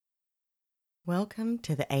Welcome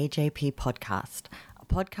to the AJP podcast, a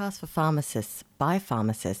podcast for pharmacists by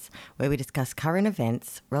pharmacists, where we discuss current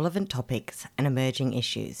events, relevant topics, and emerging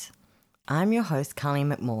issues. I'm your host,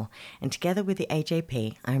 Carleen McMaugh, and together with the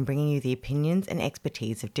AJP, I am bringing you the opinions and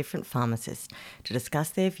expertise of different pharmacists to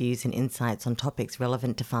discuss their views and insights on topics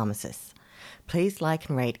relevant to pharmacists. Please like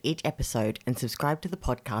and rate each episode and subscribe to the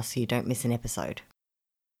podcast so you don't miss an episode.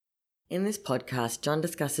 In this podcast, John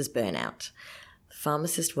discusses burnout, the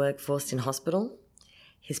pharmacist workforce in hospital,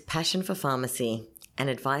 his passion for pharmacy, and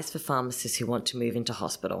advice for pharmacists who want to move into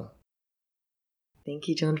hospital. Thank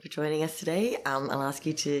you, John, for joining us today. I'll ask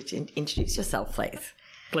you to introduce yourself, please.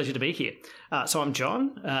 Pleasure to be here. So I'm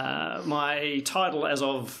John. My title as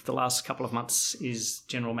of the last couple of months is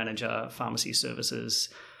General Manager, Pharmacy Services,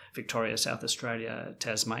 Victoria, South Australia,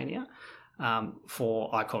 Tasmania,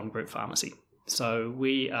 for Icon Group Pharmacy. So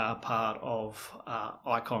we are part of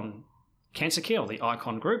Icon Cancer Care, or the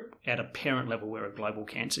Icon Group. At a parent level, we're a global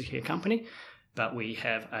cancer care company, but we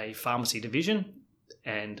have a pharmacy division,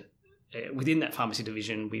 and within that pharmacy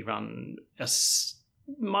division, we run a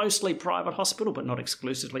mostly private hospital, but not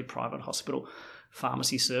exclusively private hospital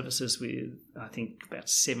pharmacy services with, I think, about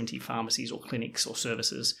 70 pharmacies or clinics or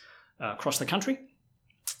services across the country.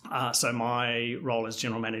 So my role as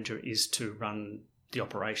General Manager is to run the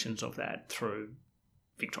operations of that through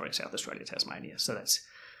Victoria, South Australia, Tasmania. So that's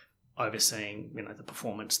overseeing, the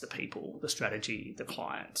performance, the people, the strategy, the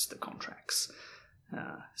clients, the contracts.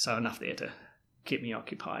 So enough there to keep me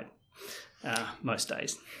occupied most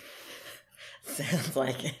days. Sounds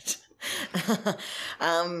like it.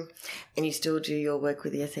 And you still do your work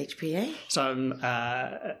with the SHPA? So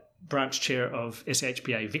I'm branch chair of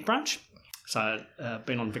SHPA Vic Branch. So I've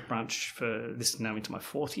been on Vic Branch for, this is now into my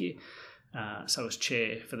fourth year. So I was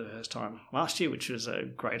chair for the first time last year, which was a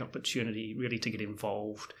great opportunity really to get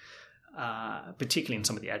involved, particularly in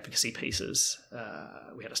some of the advocacy pieces.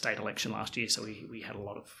 We had a state election last year, so we had a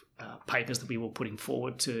lot of papers that we were putting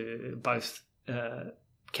forward to both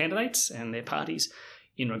candidates and their parties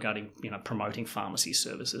in regarding promoting pharmacy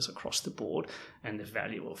services across the board and the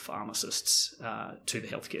value of pharmacists to the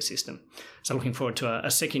healthcare system. So looking forward to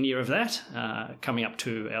a second year of that, coming up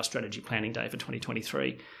to our strategy planning day for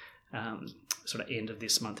 2023. Sort of end of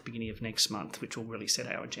this month, beginning of next month, which will really set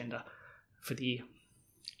our agenda for the year.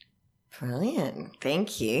 Brilliant.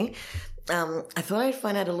 Thank you. I thought I'd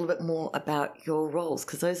find out a little bit more about your roles,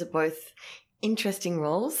 because those are both interesting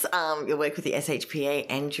roles. Your work with the SHPA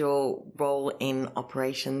and your role in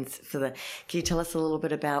operations can you tell us a little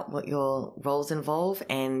bit about what your roles involve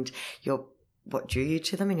and what drew you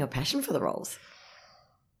to them and your passion for the roles?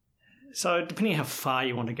 So depending on how far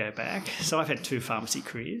you want to go back, so I've had two pharmacy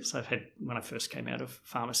careers. I've had, when I first came out of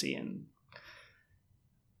pharmacy, and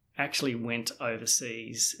actually went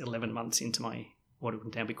overseas 11 months into my, what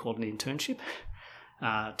would now be called an internship,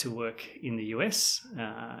 to work in the US,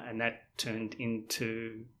 and that turned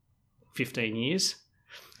into 15 years.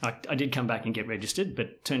 I did come back and get registered,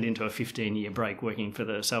 but turned into a 15-year break working for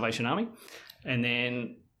the Salvation Army. And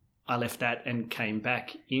then I left that and came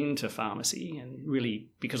back into pharmacy, and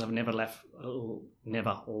really because I've never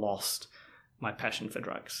lost my passion for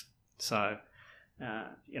drugs. So,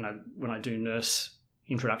 when I do nurse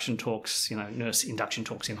introduction talks, nurse induction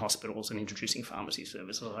talks in hospitals and introducing pharmacy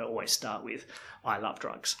services, I always start with, I love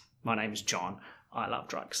drugs. My name is John. I love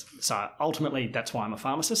drugs. So ultimately, that's why I'm a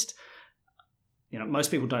pharmacist.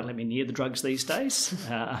 Most people don't let me near the drugs these days.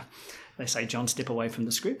 They say, John, step away from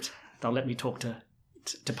the script. They'll let me talk to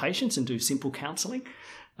patients and do simple counselling,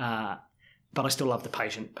 but I still love the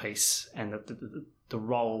patient piece and the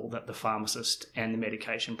role that the pharmacist and the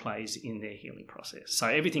medication plays in their healing process. So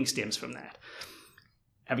everything stems from that.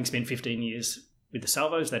 Having spent 15 years with the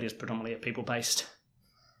Salvos, that is predominantly a people-based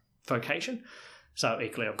vocation. So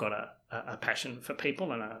equally, I've got a passion for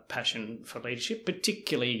people and a passion for leadership,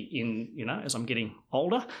 particularly in, as I'm getting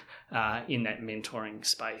older, in that mentoring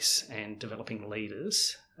space and developing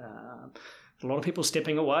leaders. A lot of people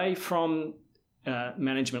stepping away from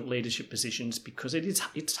management leadership positions because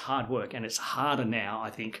it's hard work, and it's harder now,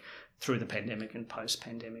 I think, through the pandemic and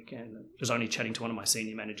post-pandemic. And I was only chatting to one of my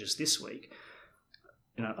senior managers this week.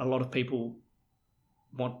 A lot of people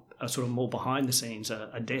want a sort of more behind the scenes,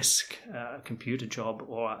 a desk, a computer job,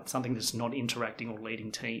 or something that's not interacting or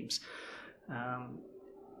leading teams.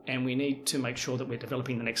 And we need to make sure that we're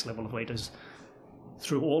developing the next level of leaders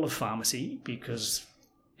through all of pharmacy, because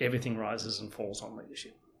everything rises and falls on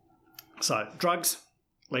leadership. So drugs,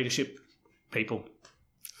 leadership, people.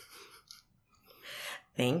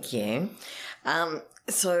 Thank you.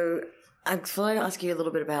 So I thought I'd ask you a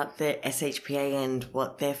little bit about the SHPA and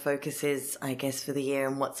what their focus is, I guess, for the year,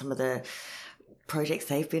 and what some of the projects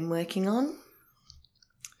they've been working on.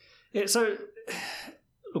 Yeah, so,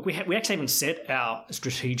 look, we actually haven't set our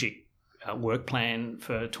strategic work plan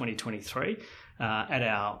for 2023. At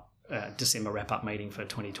our December wrap-up meeting for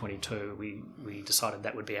 2022, we decided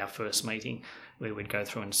that would be our first meeting where we'd go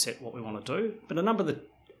through and set what we want to do. But a number of the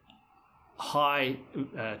high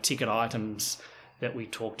ticket items that we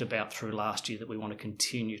talked about through last year that we want to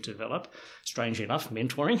continue to develop, strangely enough,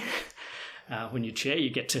 mentoring. When you chair, you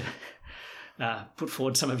get to put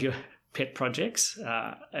forward some of your pet projects,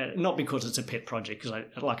 not because it's a pet project, because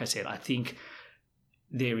like I said, I think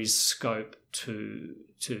there is scope to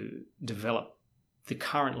develop the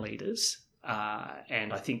current leaders,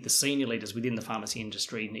 and I think the senior leaders within the pharmacy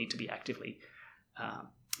industry need to be actively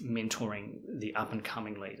mentoring the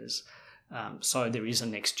up-and-coming leaders. So there is a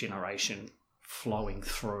next generation flowing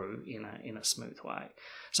through in a smooth way.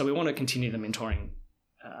 So we want to continue the mentoring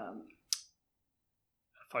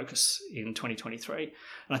focus in 2023.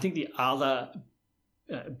 And I think the other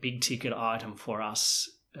big ticket item for us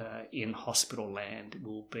in hospital land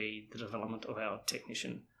will be the development of our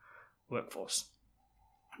technician workforce.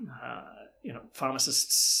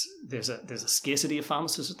 Pharmacists, there's a scarcity of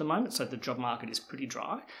pharmacists at the moment, so the job market is pretty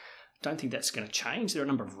dry. Don't think that's going to change. There are a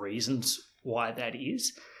number of reasons why that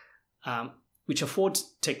is, which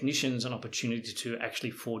affords technicians an opportunity to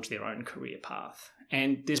actually forge their own career path.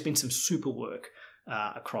 And there's been some super work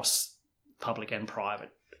across public and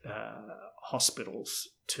private hospitals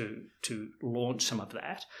to launch some of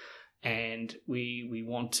that. And we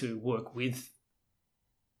want to work with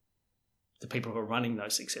the people who are running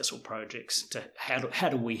those successful projects to how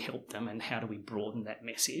do we help them and how do we broaden that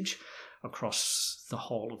message across the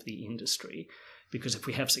whole of the industry. Because if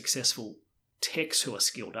we have successful techs who are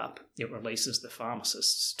skilled up, it releases the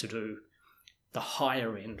pharmacists to do the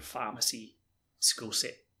higher end pharmacy skill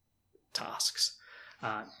set tasks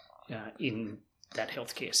in that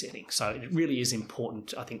healthcare setting. So it really is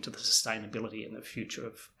important, I think, to the sustainability and the future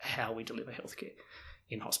of how we deliver healthcare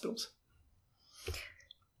in hospitals.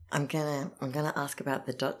 I'm gonna ask about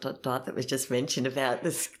the ... that was just mentioned about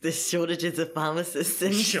the shortages of pharmacists,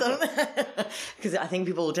 and sure. Because I think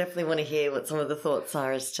people will definitely want to hear what some of the thoughts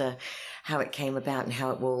are as to how it came about and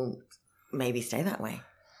how it will maybe stay that way.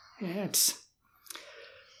 Yeah,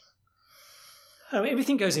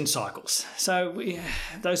 everything goes in cycles. So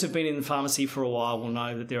those who've been in pharmacy for a while will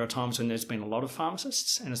know that there are times when there's been a lot of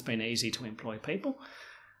pharmacists and it's been easy to employ people.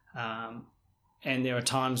 And there are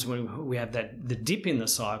times when we have the dip in the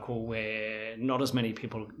cycle where not as many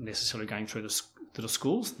people necessarily going through the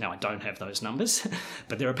schools. Now, I don't have those numbers,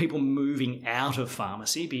 but there are people moving out of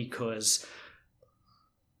pharmacy because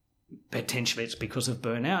potentially it's because of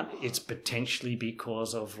burnout. It's potentially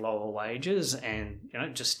because of lower wages and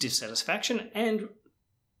just dissatisfaction. And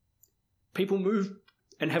people move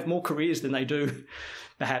and have more careers than they do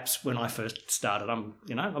perhaps when I first started. I'm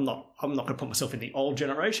not going to put myself in the old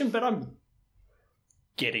generation, but I'm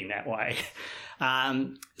getting that way.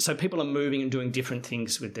 So people are moving and doing different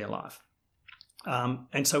things with their life.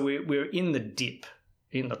 And so we're in the dip,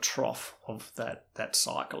 in the trough of that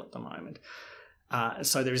cycle at the moment.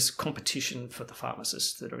 So there is competition for the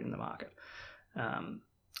pharmacists that are in the market. And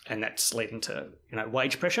that's leading to,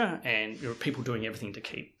 wage pressure, and there are people doing everything to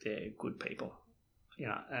keep their good people.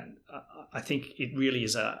 And I think it really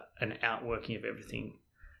is an outworking of everything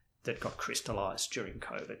that got crystallised during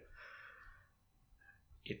COVID.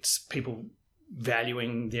 It's people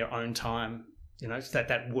valuing their own time, it's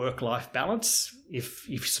that work-life balance. If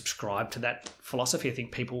you subscribe to that philosophy, I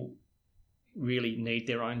think people really need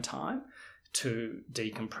their own time to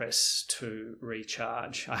decompress, to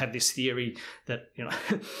recharge. I have this theory that,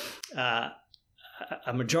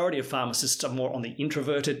 a majority of pharmacists are more on the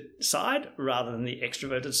introverted side rather than the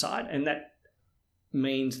extroverted side, and that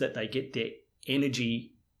means that they get their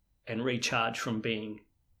energy and recharge from being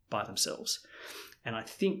by themselves. And I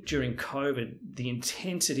think during COVID, the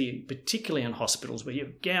intensity, particularly in hospitals where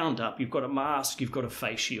you're gowned up, you've got a mask, you've got a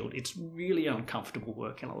face shield, it's really uncomfortable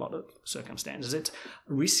work in a lot of circumstances. It's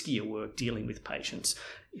riskier work dealing with patients,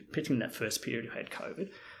 particularly in that first period who had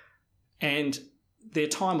COVID. And their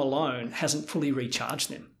time alone hasn't fully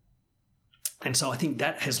recharged them. And so I think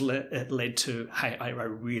that has led to, hey, I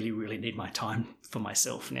really, really need my time for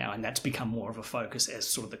myself now. And that's become more of a focus as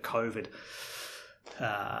sort of the COVID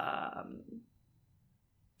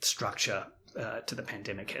structure to the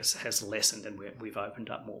pandemic has lessened, and we've opened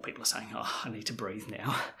up. More people are saying, I need to breathe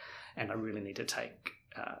now, and I really need to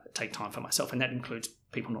take time for myself. And that includes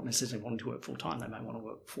people not necessarily wanting to work full time. They may want to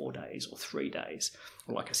work 4 days or 3 days,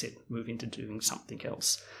 or like I said, move into doing something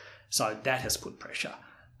else. So that has put pressure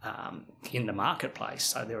in the marketplace.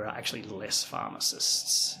 So there are actually less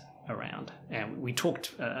pharmacists around. And we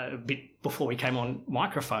talked a bit before we came on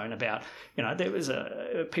microphone about, there was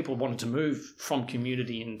people wanted to move from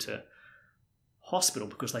community into hospital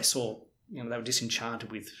because they saw, they were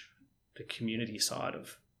disenchanted with the community side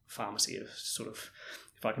of pharmacy, of sort of,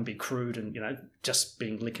 if I can be crude and, just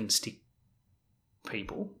being lick and stick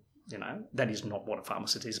people. That is not what a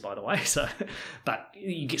pharmacist is, by the way. So, but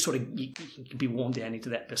you can be worn down into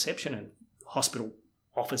that perception, and hospital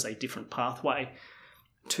offers a different pathway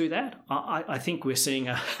to that. I think we're seeing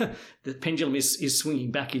the pendulum is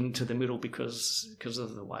swinging back into the middle because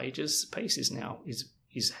of the wages piece is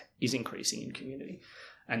increasing in community,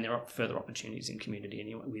 and there are further opportunities in community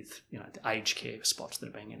anyway with the aged care spots that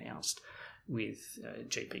are being announced, with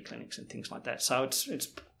GP clinics and things like that. So it's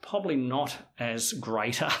probably not as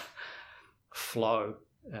great a flow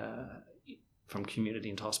from community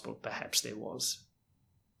into hospital perhaps there was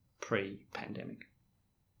pre-pandemic.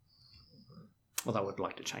 Although I would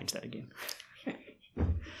like to change that again.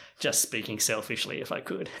 Just speaking selfishly, if I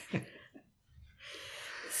could.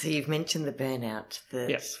 So you've mentioned the burnout that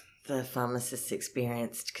yes. the pharmacists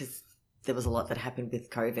experienced, because there was a lot that happened with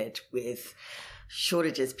COVID, with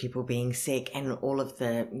shortages, people being sick, and all of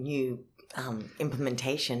the new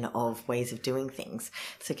implementation of ways of doing things.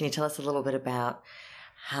 So can you tell us a little bit about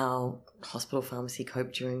how hospital pharmacy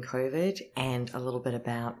coped during COVID, and a little bit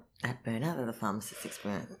about that burnout that the pharmacists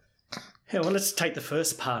experienced? Yeah, well, let's take the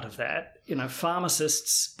first part of that.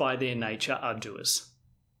 Pharmacists by their nature are doers.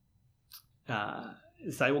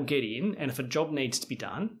 They will get in, and if a job needs to be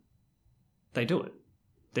done, they do it.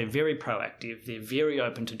 They're very proactive. They're very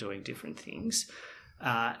open to doing different things.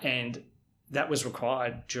 And that was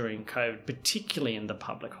required during COVID, particularly in the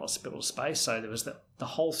public hospital space. So there was the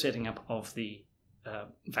whole setting up of the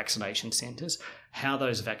vaccination centres, how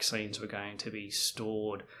those vaccines were going to be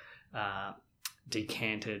stored,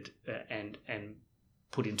 decanted and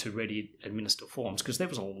put into ready administer forms, because there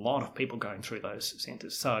was a lot of people going through those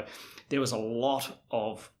centres. So there was a lot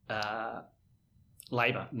of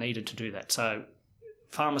labour needed to do that. So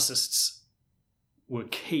pharmacists were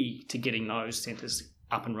key to getting those centres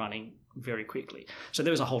up and running very quickly. So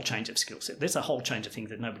there was a whole change of skill set. There's a whole change of things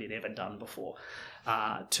that nobody had ever done before,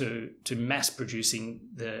 to mass producing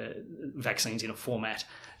the vaccines in a format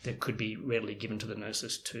that could be readily given to the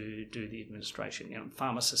nurses to do the administration.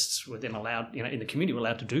 Pharmacists were then allowed, in the community, were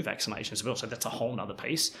allowed to do vaccinations as well. So that's a whole other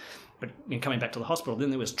piece. But coming back to the hospital, then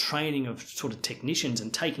there was training of sort of technicians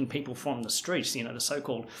and taking people from the streets, the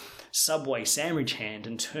so-called subway sandwich hand,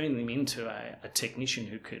 and turning them into a technician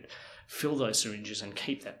who could fill those syringes and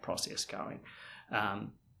keep that process going.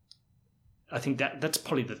 I think that's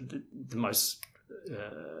probably the most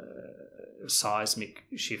seismic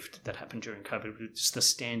shift that happened during COVID, just the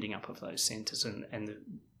standing up of those centres and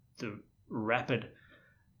the rapid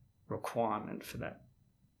requirement for that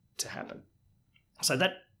to happen. So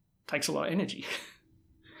that takes a lot of energy.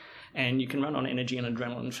 And you can run on energy and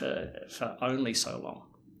adrenaline for only so long.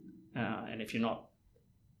 And if you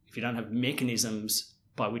don't have mechanisms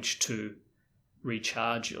by which to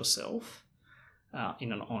recharge yourself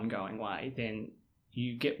in an ongoing way, then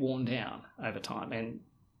you get worn down over time. And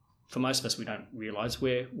for most of us, we don't realise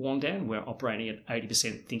we're worn down. We're operating at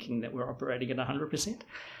 80% thinking that we're operating at 100%.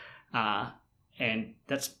 And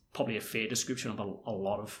that's probably a fair description of a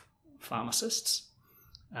lot of pharmacists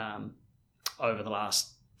over the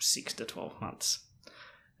last 6 to 12 months.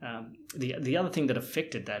 The other thing that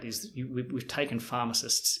affected that is we've taken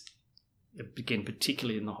pharmacists, again,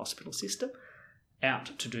 particularly in the hospital system,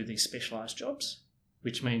 out to do these specialised jobs,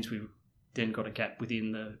 which means we've then got a gap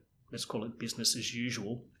within the, let's call it business as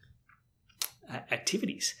usual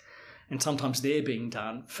activities. And sometimes they're being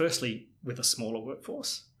done, firstly, with a smaller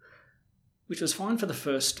workforce, which was fine for the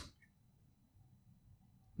first,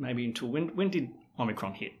 maybe until, when did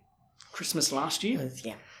Omicron hit? Christmas last year?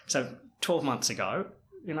 Yeah. So 12 months ago,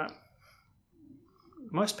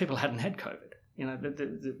 most people hadn't had COVID.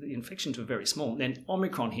 The infections were very small. Then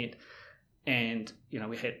Omicron hit, and,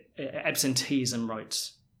 we had absenteeism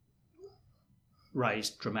rates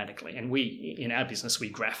raised dramatically. And we, in our business, we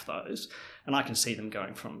graph those, and I can see them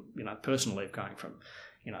going from, personal leave going from,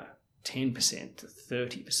 10% to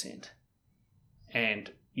 30%.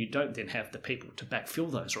 And you don't then have the people to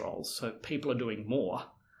backfill those roles. So people are doing more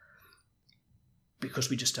because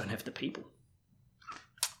we just don't have the people.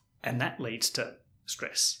 And that leads to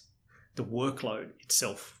stress. The workload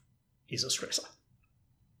itself is a stressor.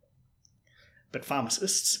 But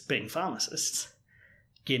pharmacists, being pharmacists,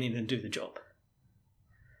 get in and do the job.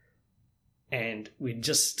 And we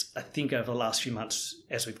just, I think over the last few months,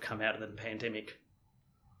 as we've come out of the pandemic,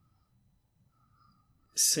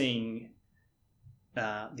 seeing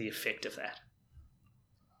the effect of that.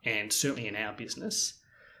 And certainly in our business,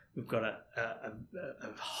 we've got a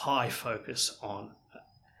high focus on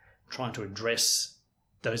trying to address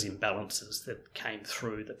those imbalances that came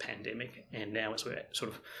through the pandemic. And now as we're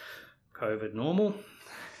sort of COVID normal,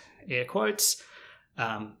 air quotes,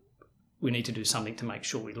 we need to do something to make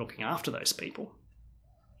sure we're looking after those people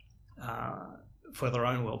for their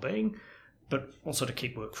own well-being, but also to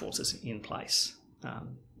keep workforces in place.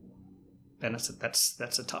 And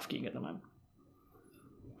that's a tough gig at the moment.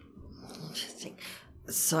 Interesting.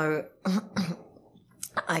 So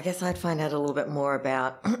I guess I'd find out a little bit more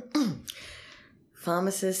about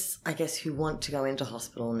pharmacists, I guess, who want to go into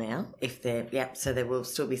hospital now, so there will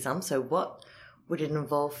still be some. So what would it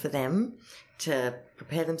involve for them to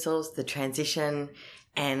prepare themselves, the transition,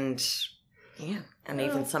 and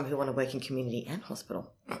even some who want to work in community and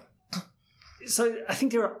hospital? So I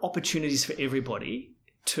think there are opportunities for everybody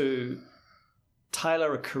to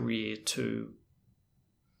tailor a career to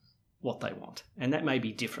what they want, and that may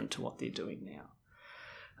be different to what they're doing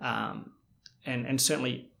now. And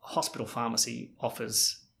certainly hospital pharmacy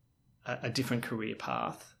offers a different career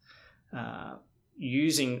path.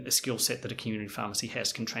 Using a skill set that a community pharmacy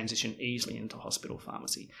has can transition easily into hospital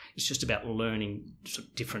pharmacy. It's just about learning sort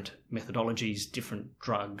of different methodologies, different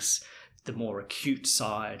drugs, the more acute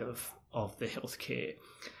side of the healthcare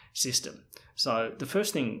system. So the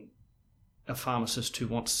first thing a pharmacist who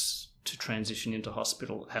wants to transition into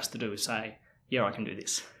hospital has to do is say, yeah, I can do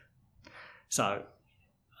this. So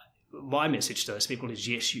my message to those people is,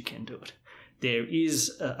 yes, you can do it. There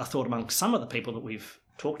is a thought among some of the people that we've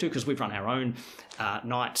talked to, because we've run our own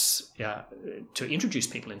nights to introduce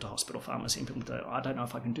people into hospital pharmacy, and people go, I don't know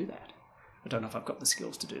if I can do that. I don't know if I've got the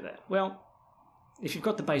skills to do that. Well, if you've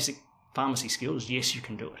got the basic pharmacy skills, yes, you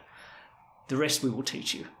can do it. The rest we will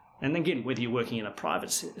teach you. And again, whether you're working in a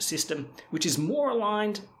private system, which is more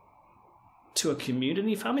aligned to a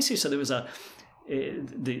community pharmacy, so there was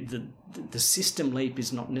the system leap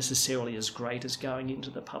is not necessarily as great as going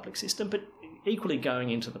into the public system, but equally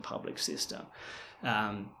going into the public system.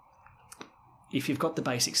 If you've got the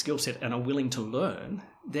basic skill set and are willing to learn,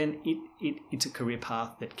 then it's a career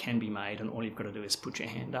path that can be made, and all you've got to do is put your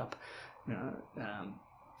hand up,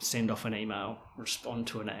 send off an email, respond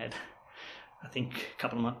to an ad. I think a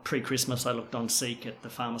couple of months pre-Christmas I looked on Seek at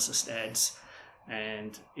the pharmacist ads,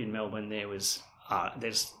 and in Melbourne there's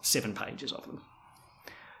 7 pages of them.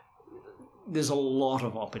 There's a lot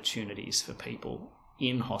of opportunities for people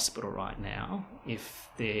in hospital right now. If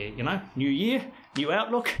they're, new year, new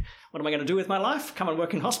outlook, what am I going to do with my life? Come and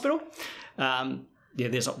work in hospital.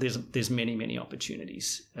 There's many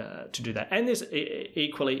opportunities to do that. And there's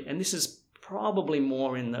equally, and this is probably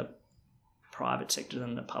more in the private sector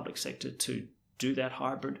than the public sector, to do that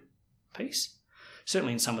hybrid piece.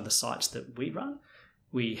 Certainly in some of the sites that we run,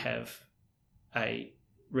 we have a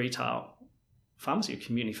retail pharmacy, a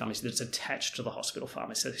community pharmacy that's attached to the hospital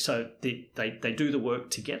pharmacy. So they do the work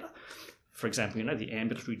together. For example, the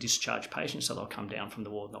ambulatory discharge patients, so they'll come down from the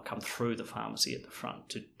ward and they'll come through the pharmacy at the front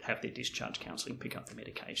to have their discharge counselling, pick up the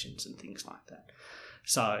medications and things like that.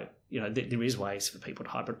 So, there is ways for people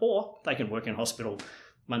to hybrid, or they can work in hospital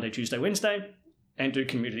Monday, Tuesday, Wednesday, and do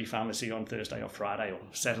community pharmacy on Thursday or Friday or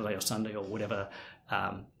Saturday or Sunday or whatever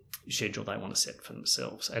schedule they want to set for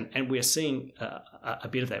themselves. And we're seeing a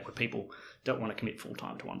bit of that where people don't want to commit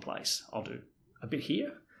full-time to one place. I'll do a bit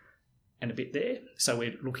here and a bit there. So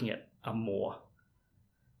we're looking at a more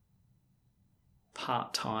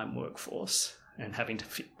part-time workforce and having to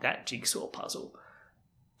fit that jigsaw puzzle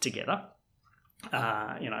together,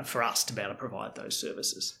 for us to be able to provide those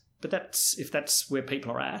services. But if that's where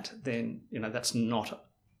people are at, then, that's not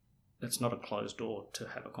a closed door to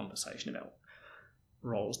have a conversation about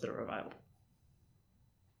roles that are available.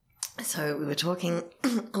 So we were talking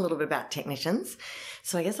a little bit about technicians.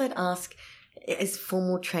 So I guess I'd ask, is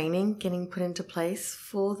formal training getting put into place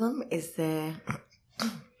for them? Is there...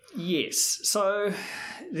 Yes. So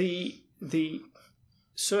the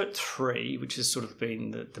Cert 3, which has sort of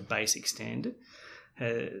been the basic standard,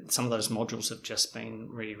 some of those modules have just been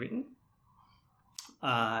rewritten.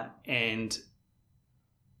 And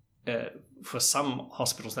for some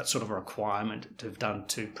hospitals, that's sort of a requirement to have done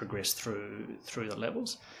to progress through the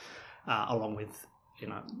levels, along with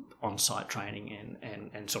on-site training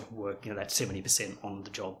and sort of work, that 70% on the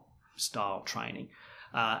job style training.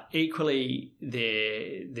 Equally,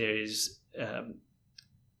 there is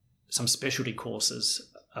some specialty courses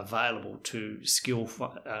available to skill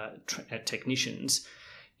technicians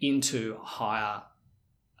into higher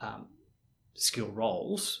skill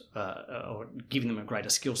roles, or giving them a greater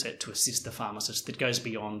skill set to assist the pharmacist that goes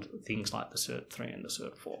beyond things like the Cert 3 and the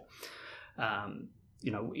Cert 4.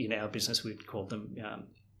 In our business, we'd call them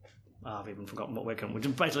I've even forgotten what we're calling, which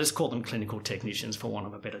basically let's call them clinical technicians for want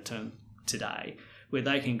of a better term today, where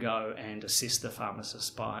they can go and assist the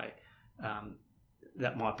pharmacist by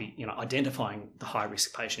that might be, identifying the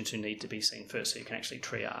high-risk patients who need to be seen first, so you can actually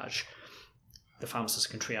triage. The pharmacist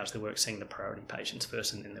can triage their work, seeing the priority patients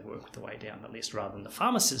first, and then they work their way down the list, rather than the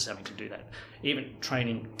pharmacist having to do that. Even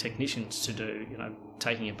training technicians to do,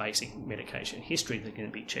 taking a basic medication history that can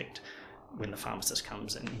be checked when the pharmacist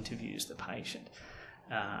comes and interviews the patient.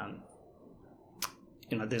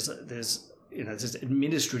 There's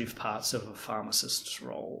administrative parts of a pharmacist's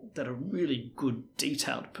role that a really good,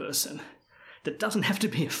 detailed person that doesn't have to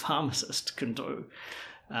be a pharmacist can do.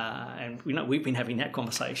 And we've been having that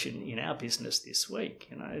conversation in our business this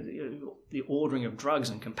week. The ordering of drugs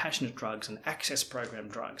and compassionate drugs and access program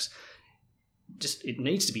drugs. Just it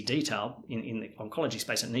needs to be detailed in the oncology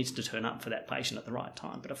space. It needs to turn up for that patient at the right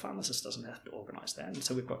time. But a pharmacist doesn't have to organise that. And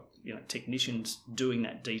so we've got technicians doing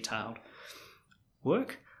that detailed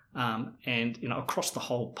work. And across the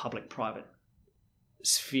whole public-private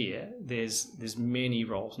sphere, there's many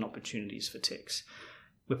roles and opportunities for techs.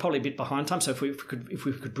 We're probably a bit behind time, so if we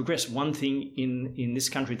could progress, one thing in this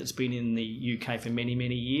country that's been in the UK for many,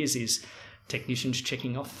 many years is technicians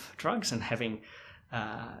checking off drugs and having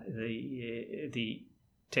the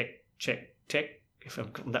tech, if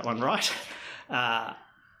I've got that one right,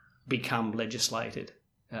 become legislated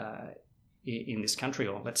in this country,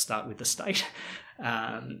 or let's start with the state.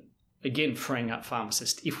 Again, freeing up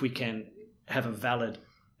pharmacists, if we can have a valid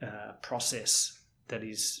process that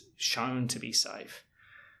is shown to be safe.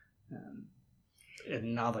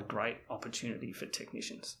 Another great opportunity for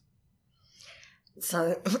technicians.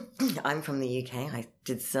 So I'm from the UK. I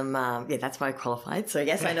did some, that's why I qualified. So I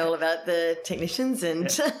guess I know all about the technicians and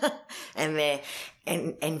and their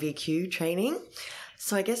NVQ training.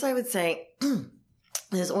 So I guess I would say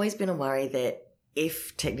there's always been a worry that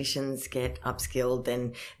if technicians get upskilled,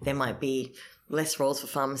 then there might be less roles for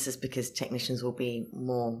pharmacists because technicians will be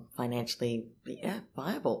more financially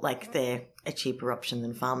viable. Like they're a cheaper option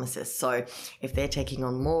than pharmacists. So if they're taking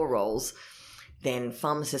on more roles, then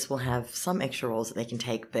pharmacists will have some extra roles that they can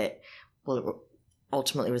take, but will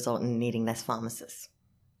ultimately result in needing less pharmacists.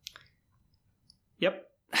 Yep.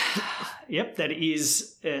 That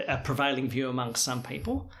is a prevailing view amongst some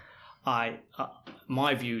people.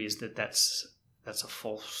 My view is that that's a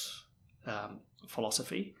false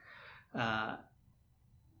philosophy.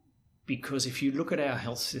 Because if you look at our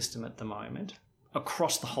health system at the moment,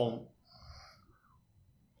 across the whole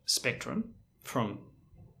spectrum, from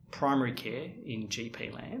primary care in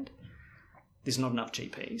GP land, there's not enough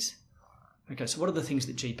GPs. Okay, so what are the things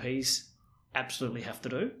that GPs absolutely have to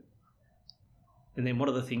do? And then what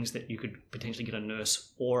are the things that you could potentially get a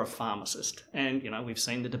nurse or a pharmacist? And, we've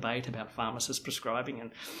seen the debate about pharmacists prescribing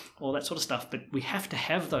and all that sort of stuff, but we have to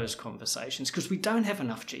have those conversations because we don't have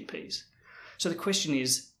enough GPs. So the question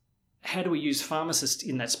is, how do we use pharmacists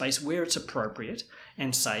in that space where it's appropriate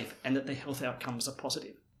and safe and that the health outcomes are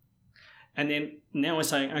positive? And then now we're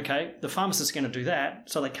saying, okay, the pharmacist's going to do that,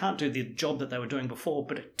 so they can't do the job that they were doing before,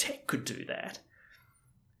 but a tech could do that.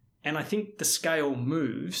 And I think the scale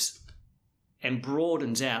moves and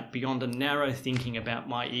broadens out beyond a narrow thinking about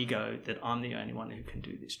my ego that I'm the only one who can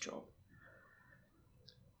do this job.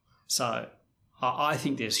 So I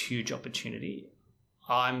think there's huge opportunity.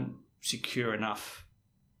 I'm secure enough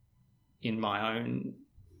in my own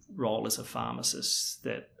role as a pharmacist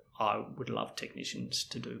that I would love technicians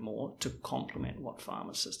to do more to complement what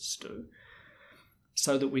pharmacists do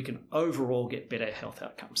so that we can overall get better health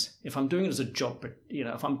outcomes. If I'm doing it as a job, but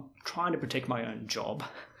if I'm trying to protect my own job,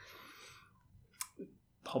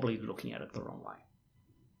 probably looking at it the wrong way.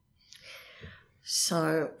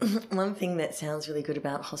 So one thing that sounds really good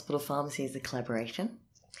about hospital pharmacy is the collaboration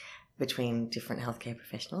between different healthcare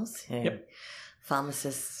professionals. Yep.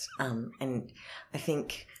 Pharmacists, and I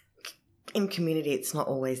think in community it's not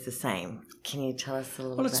always the same. Can you tell us a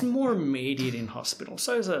little bit? Well, it's more immediate in hospital.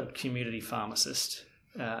 So as a community pharmacist,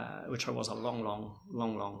 which I was a long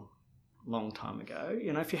time ago,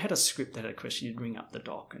 if you had a script that had a question, you'd ring up the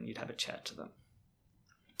doc and you'd have a chat to them.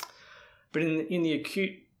 But in the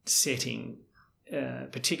acute setting,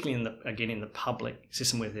 particularly in the public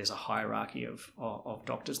system where there's a hierarchy of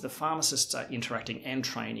doctors, the pharmacists are interacting and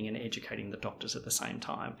training and educating the doctors at the same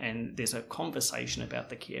time. And there's a conversation about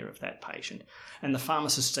the care of that patient. And the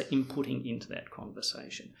pharmacists are inputting into that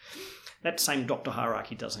conversation. That same doctor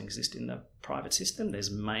hierarchy doesn't exist in the private system. There's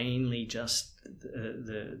mainly just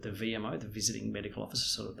the VMO, the visiting medical officer,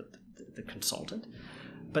 sort of the consultant.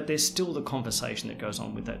 But there's still the conversation that goes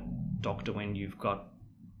on with that doctor when you've got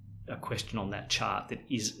a question on that chart that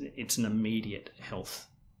it's an immediate health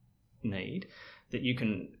need. that you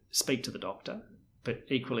can speak to the doctor, but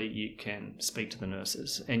equally you can speak to the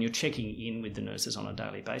nurses, and you're checking in with the nurses on a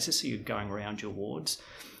daily basis. So you're going around your wards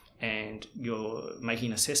and you're making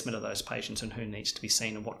an assessment of those patients and who needs to be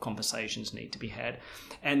seen and what conversations need to be had,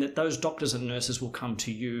 and that those doctors and nurses will come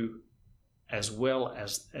to you as well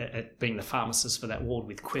as being the pharmacist for that ward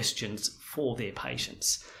with questions for their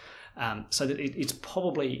patients. So that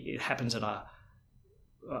it happens at a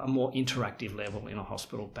more interactive level in a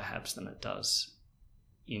hospital perhaps than it does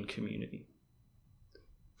in community,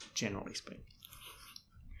 generally speaking.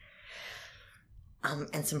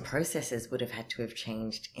 And some processes would have had to have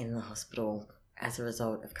changed in the hospital as a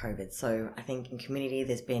result of COVID. So I think in community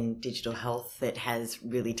there's been digital health that has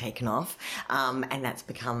really taken off, and that's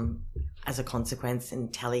become, as a consequence, in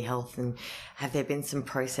telehealth. And have there been some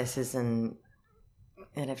processes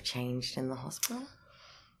that have changed in the hospital?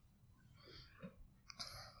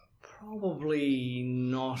 Probably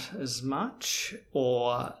not as much,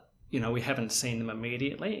 or we haven't seen them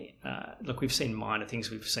immediately. Look, we've seen minor things.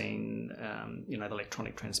 We've seen, the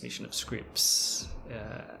electronic transmission of scripts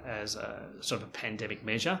as a sort of a pandemic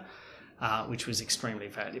measure, which was extremely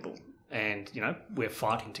valuable. And, we're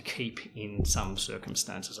fighting to keep in some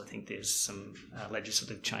circumstances. I think there's some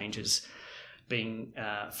legislative changes being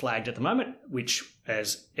flagged at the moment, which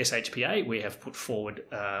as SHPA, we have put forward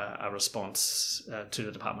a response to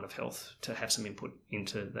the Department of Health to have some input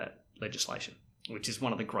into that legislation, which is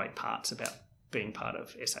one of the great parts about being part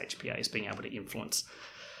of SHPA, is being able to influence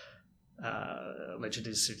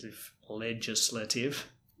legislative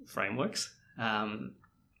frameworks.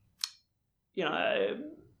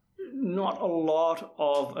 Not a lot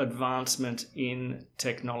of advancement in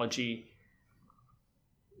technology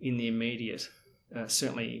in the immediate,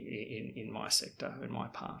 certainly in my sector, in my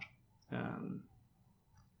part.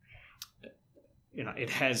 It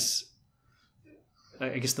has,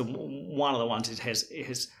 I guess one of the ones it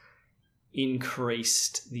has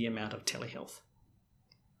increased the amount of telehealth.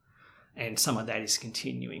 And some of that is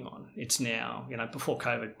continuing on. It's now, before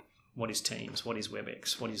COVID, what is Teams? What is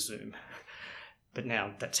WebEx? What is Zoom? But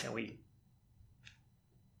now that's how we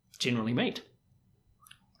generally meet.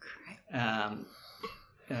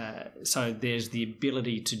 So there's the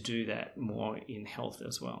ability to do that more in health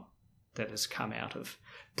as well. That has come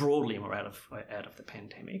broadly more out of the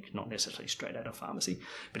pandemic, not necessarily straight out of pharmacy,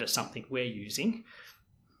 but it's something we're using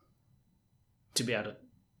to be able to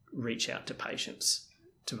reach out to patients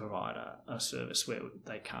to provide a service where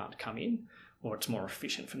they can't come in, or it's more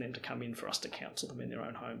efficient for them to come in for us to counsel them in their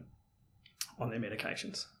own home on their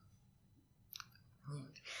medications.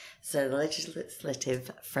 So the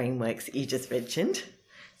legislative frameworks you just mentioned,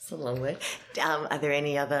 it's a long word. Are there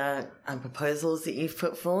any other proposals that you've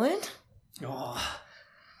put forward?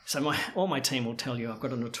 So all my team will tell you I've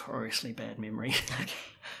got a notoriously bad memory. Okay.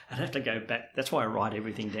 I'd have to go back. That's why I write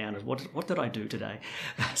everything down. As what did I do today,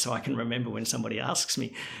 so I can remember when somebody asks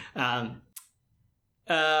me.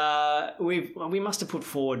 We must have put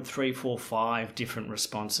forward 3, 4, 5 different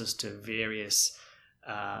responses to various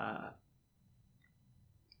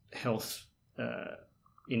health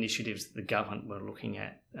initiatives the government were looking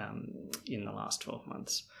at in the last 12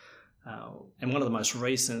 months. And one of the most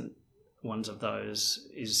recent ones of those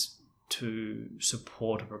is to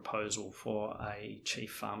support a proposal for a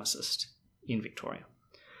chief pharmacist in Victoria.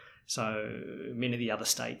 So many of the other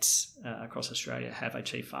states across Australia have a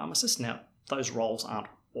chief pharmacist. Now, those roles aren't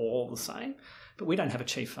all the same, but we don't have a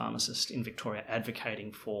chief pharmacist in Victoria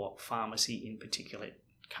advocating for pharmacy in particular. It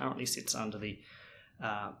currently sits under the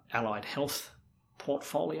allied health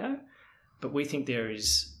portfolio, but we think there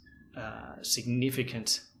is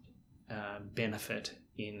significant benefit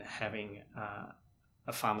in having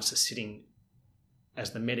a pharmacist sitting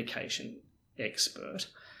as the medication expert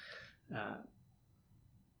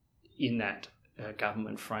in that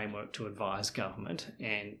government framework to advise government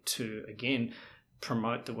and to, again,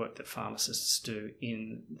 promote the work that pharmacists do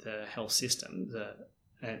in the health system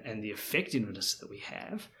and the effectiveness that we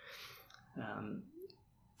have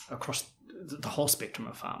across the whole spectrum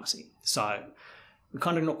of pharmacy. So we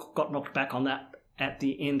kind of got knocked back on that at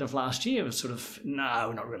the end of last year. It was sort of, no,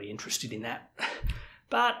 we're not really interested in that.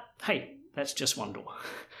 But, hey, that's just one door.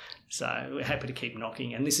 So we're happy to keep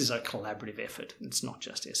knocking. And this is a collaborative effort. It's not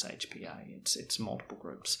just SHPA. It's multiple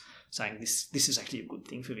groups saying this is actually a good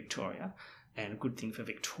thing for Victoria and a good thing for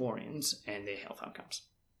Victorians and their health outcomes.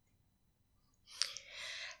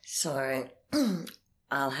 So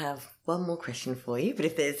I'll have one more question for you, but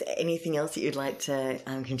if there's anything else that you'd like to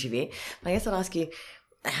contribute, I guess I'll ask you,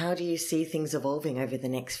 how do you see things evolving over the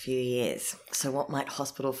next few years? So what might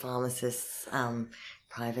hospital pharmacists,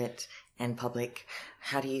 private and public.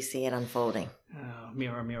 How do you see it unfolding?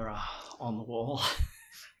 Mirror, mirror on the wall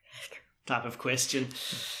type of question.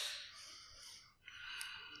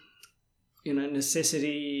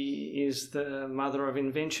 Necessity is the mother of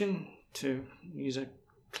invention, to use a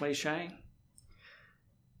cliche.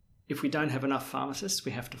 If we don't have enough pharmacists,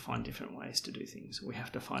 we have to find different ways to do things. We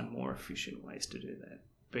have to find more efficient ways to do that,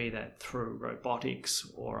 be that through robotics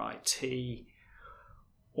or IT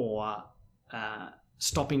or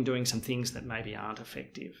stopping doing some things that maybe aren't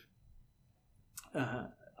effective.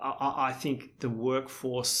 I think the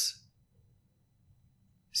workforce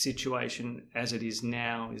situation as it is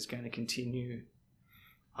now is going to continue,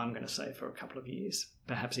 I'm going to say, for a couple of years,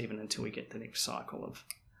 perhaps even until we get the next cycle of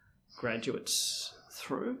graduates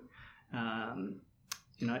through.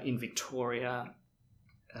 In Victoria,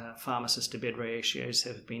 pharmacist to bed ratios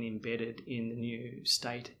have been embedded in the new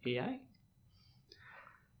state EA.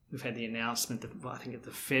 We've had the announcement, I think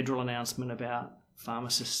the federal announcement about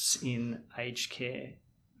pharmacists in aged care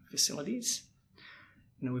facilities.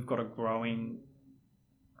 We've got a growing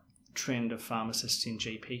trend of pharmacists in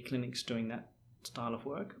GP clinics doing that style of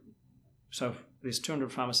work. So if there's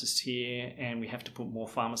 200 pharmacists here and we have to put more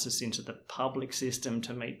pharmacists into the public system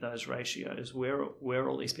to meet those ratios, where are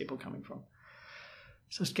all these people coming from?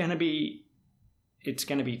 So it's going to be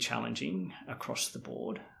challenging across the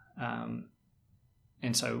board.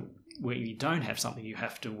 And so where you don't have something, you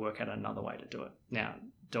have to work out another way to do it. Now,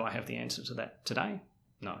 do I have the answer to that today?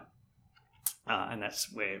 No. And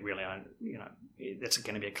that's where really, that's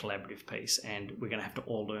going to be a collaborative piece, and we're going to have to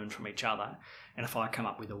all learn from each other. And if I come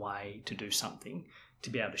up with a way to do something, to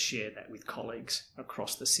be able to share that with colleagues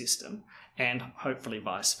across the system, and hopefully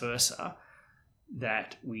vice versa,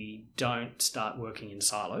 that we don't start working in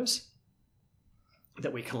silos,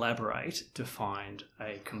 that we collaborate to find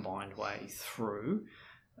a combined way through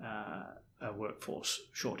a workforce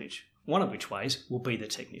shortage. One of which ways will be the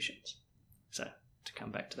technicians. So to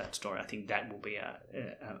come back to that story, I think that will be a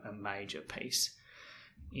major piece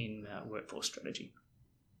in workforce strategy.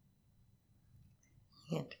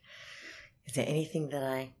 And is there anything that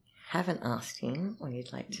I haven't asked you or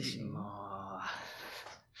you'd like to share?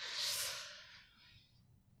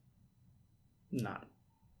 No.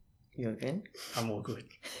 You're good? I'm all good.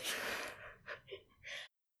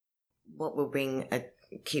 What will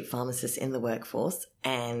keep pharmacists in the workforce,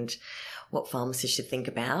 and what pharmacists should think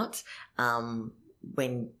about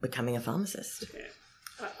when becoming a pharmacist?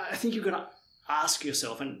 Yeah. I think you've got to ask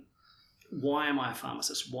yourself, and why am I a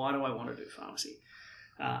pharmacist? Why do I want to do pharmacy?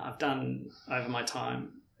 I've done, over my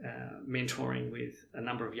time, mentoring with a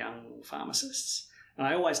number of young pharmacists, and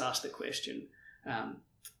I always ask the question,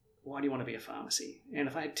 why do you want to be a pharmacy? And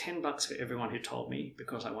if I had $10 for everyone who told me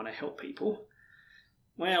because I want to help people,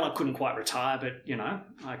 well, I couldn't quite retire, but,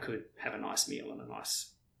 I could have a nice meal and a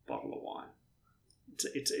nice bottle of wine.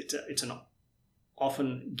 It's an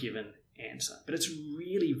often given answer, but it's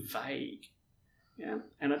really vague. Yeah?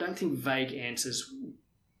 And I don't think vague answers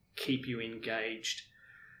keep you engaged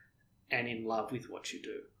and in love with what you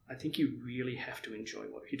do. I think you really have to enjoy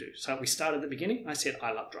what you do. So we started at the beginning. I said,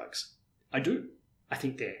 I love drugs. I do. I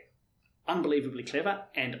think they're unbelievably clever,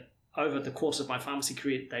 and over the course of my pharmacy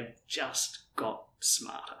career, they've just got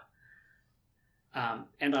smarter.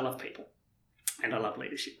 And I love people, and I love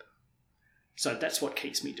leadership. So that's what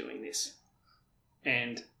keeps me doing this.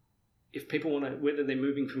 And if people want to, whether they're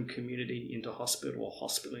moving from community into hospital or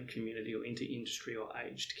hospital and community or into industry or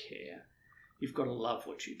aged care, you've got to love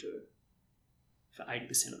what you do for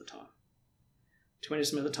 80% of the time.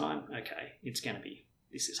 20% of the time, okay,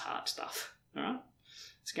 this is hard stuff, all right?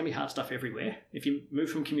 It's going to be hard stuff everywhere. If you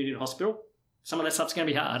move from community to hospital, some of that stuff's going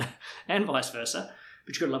to be hard, and vice versa,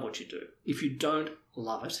 but you've got to love what you do. If you don't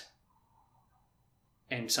love it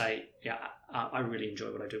and say, yeah, I really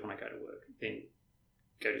enjoy what I do when I go to work, then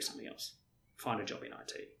go do something else. Find a job in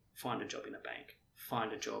IT, find a job in a bank,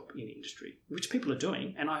 find a job in industry, which people are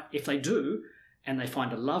doing. And if they do and they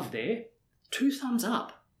find a love there, 2 thumbs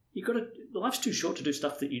up. Life's too short to do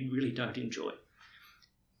stuff that you really don't enjoy.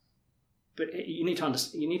 But you need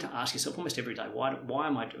to ask yourself almost every day, why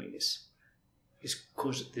am I doing this? It's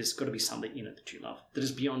because there's got to be something in it that you love that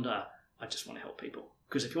is beyond I just want to help people.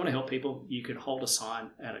 Because if you want to help people, you could hold a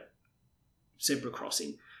sign at a zebra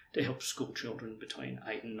crossing to help school children between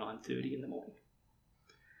 8 and 9:30 in the morning.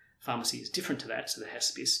 Pharmacy is different to that, so there has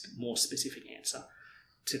to be a more specific answer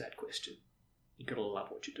to that question. You've got to love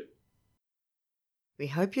what you do. We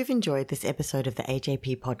hope you've enjoyed this episode of the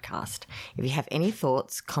AJP podcast. If you have any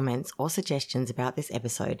thoughts, comments, or suggestions about this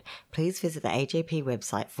episode, please visit the AJP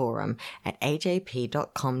website forum at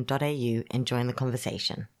ajp.com.au and join the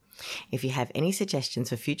conversation. If you have any suggestions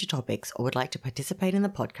for future topics or would like to participate in the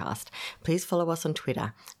podcast, please follow us on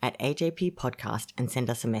Twitter at AJP Podcast and send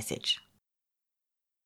us a message.